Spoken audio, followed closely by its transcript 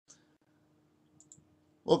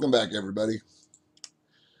Welcome back, everybody.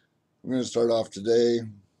 We're going to start off today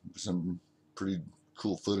with some pretty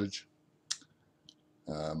cool footage.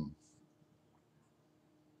 Yeah,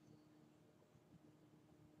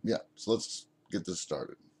 so let's get this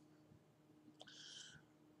started.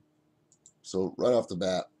 So right off the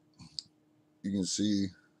bat, you can see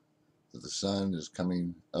that the sun is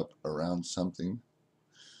coming up around something.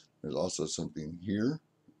 There's also something here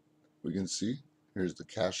we can see. Here's the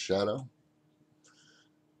cast shadow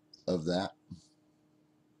of that.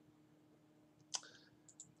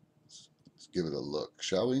 Let's give it a look,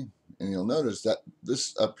 shall we? And you'll notice that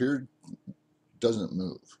this up here doesn't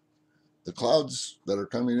move. The clouds that are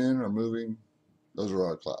coming in are moving. Those are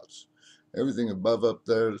our clouds. Everything above up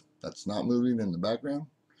there that's not moving in the background,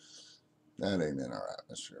 that ain't in our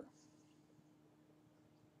atmosphere.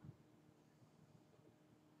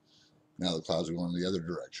 Now the clouds are going the other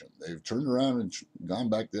direction. They've turned around and gone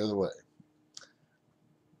back the other way.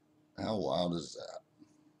 How wild is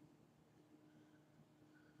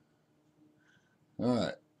that? All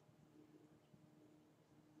right.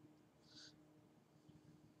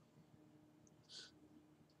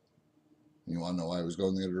 You want to know why I was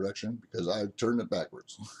going the other direction? Because I turned it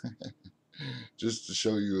backwards. Just to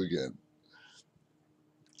show you again.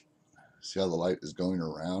 See how the light is going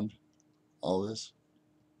around all this?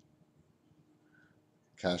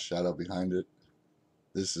 Cast shadow behind it.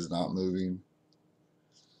 This is not moving.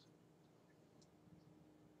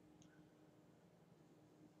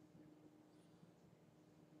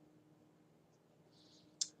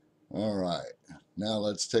 All right. Now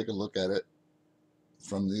let's take a look at it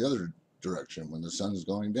from the other direction when the sun is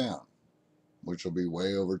going down, which will be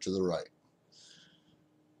way over to the right.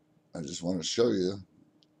 I just want to show you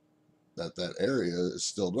that that area is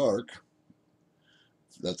still dark.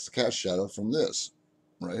 That's the cast shadow from this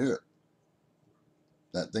right here.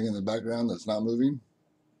 That thing in the background that's not moving,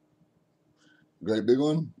 great big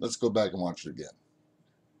one. Let's go back and watch it again.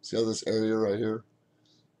 See how this area right here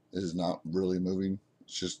is not really moving?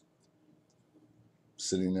 It's just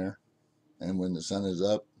sitting there. And when the sun is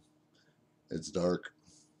up, it's dark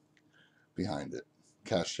behind it.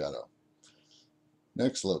 Cast shadow.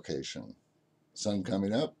 Next location. Sun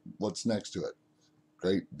coming up. What's next to it?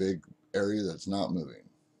 Great big area that's not moving.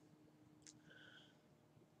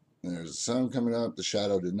 And there's the sun coming up. The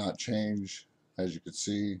shadow did not change, as you can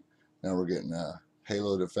see. Now we're getting a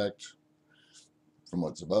haloed effect from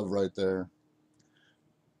what's above right there.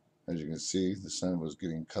 As you can see, the sun was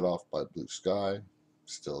getting cut off by blue sky.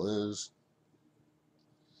 Still is.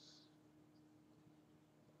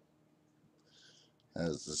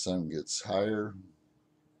 As the sun gets higher,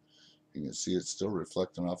 you can see it's still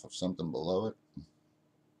reflecting off of something below it.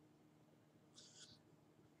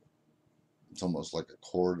 It's almost like a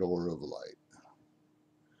corridor of light.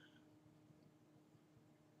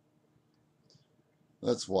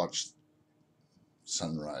 Let's watch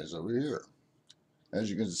sunrise over here. As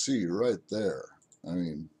you can see right there, I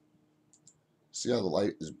mean, see how the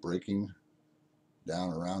light is breaking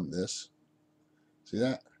down around this? See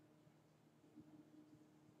that?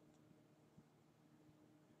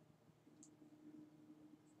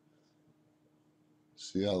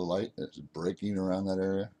 See how the light is breaking around that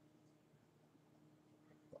area?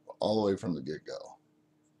 All the way from the get-go.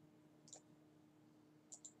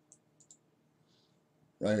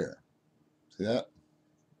 Right here. See that?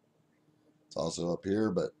 It's also up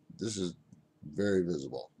here, but this is very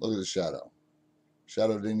visible. Look at the shadow.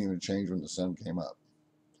 Shadow didn't even change when the sun came up.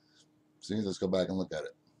 See, let's go back and look at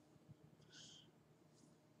it.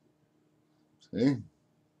 See?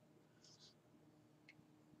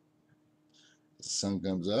 The sun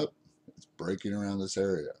comes up, it's breaking around this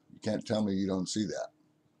area. You can't tell me you don't see that.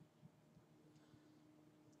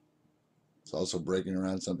 It's also breaking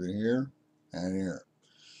around something here and here.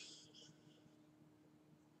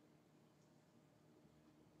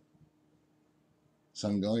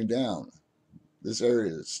 Sun going down. This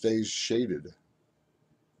area stays shaded,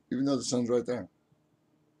 even though the sun's right there.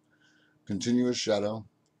 Continuous shadow,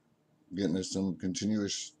 getting some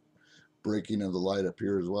continuous breaking of the light up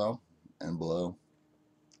here as well and below.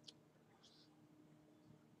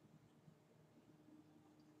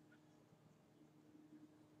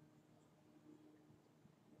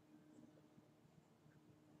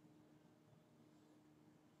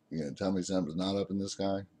 You gonna tell me something's not up in the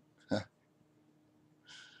sky?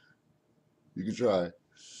 You can try.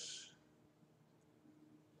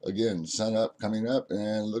 Again, sun up, coming up,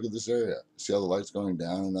 and look at this area. See how the light's going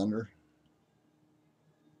down and under?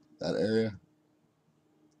 That area.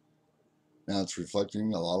 Now it's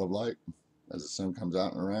reflecting a lot of light as the sun comes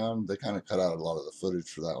out and around. They kind of cut out a lot of the footage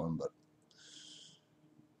for that one, but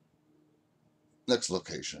Next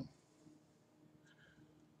location.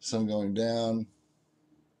 Sun going down.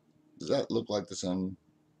 Does that look like the sun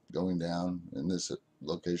going down in this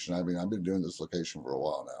location? I mean, I've been doing this location for a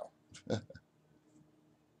while now.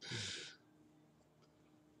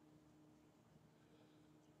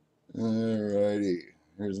 Alrighty,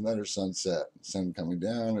 here's another sunset. Sun coming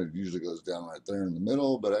down. It usually goes down right there in the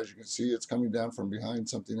middle, but as you can see, it's coming down from behind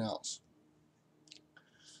something else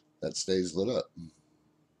that stays lit up.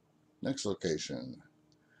 Next location.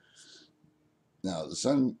 Now, the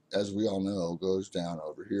sun, as we all know, goes down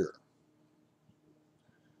over here.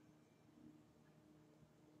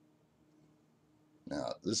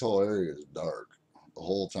 Now, this whole area is dark the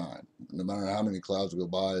whole time. No matter how many clouds go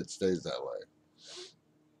by, it stays that way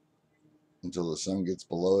until the sun gets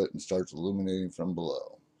below it and starts illuminating from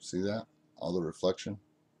below. See that? All the reflection.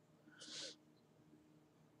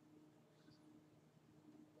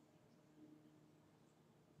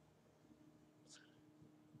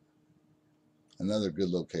 Another good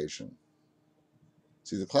location.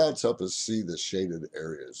 See, the clouds help us see the shaded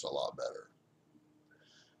areas a lot better.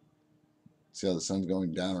 See how the sun's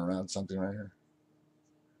going down around something right here?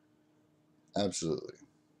 Absolutely.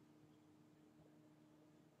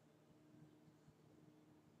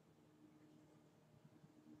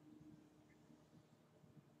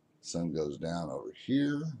 Sun goes down over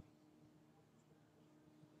here.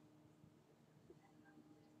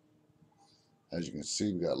 As you can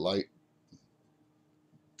see, we got light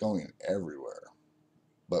going everywhere,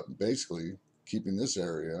 but basically keeping this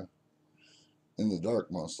area in the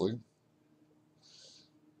dark mostly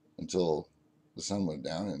until the sun went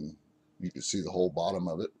down and you could see the whole bottom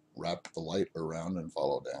of it, wrap the light around and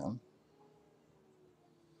follow down.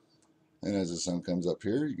 And as the sun comes up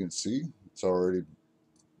here, you can see it's already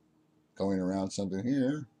going around something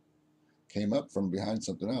here, came up from behind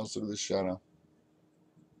something else. Look at this shadow.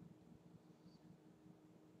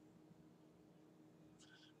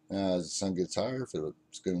 Now, as the sun gets higher, if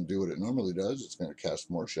it's going to do what it normally does, it's going to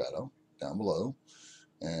cast more shadow down below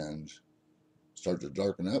and start to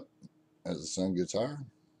darken up as the sun gets higher.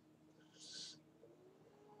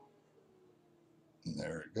 And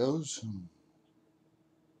there it goes.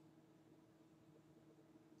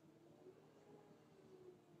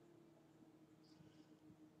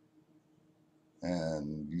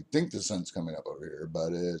 And you think the sun's coming up over here,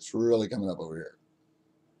 but it's really coming up over here.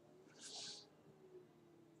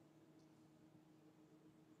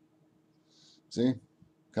 See?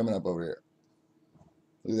 Coming up over here.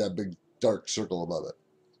 Look at that big dark circle above it.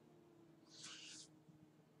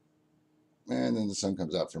 And then the sun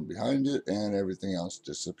comes out from behind it and everything else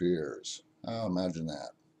disappears. Oh, imagine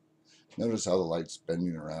that. Notice how the light's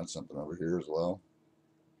bending around something over here as well.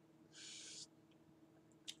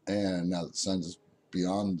 And now that the sun's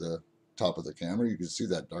beyond the top of the camera, you can see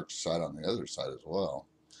that dark side on the other side as well.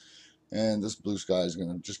 And this blue sky is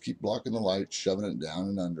going to just keep blocking the light, shoving it down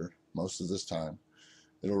and under most of this time.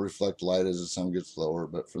 It'll reflect light as the sun gets lower,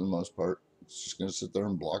 but for the most part, it's just going to sit there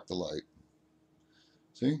and block the light.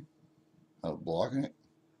 See how it's blocking it?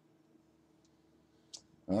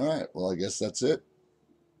 All right, well, I guess that's it.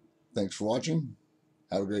 Thanks for watching.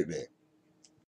 Have a great day.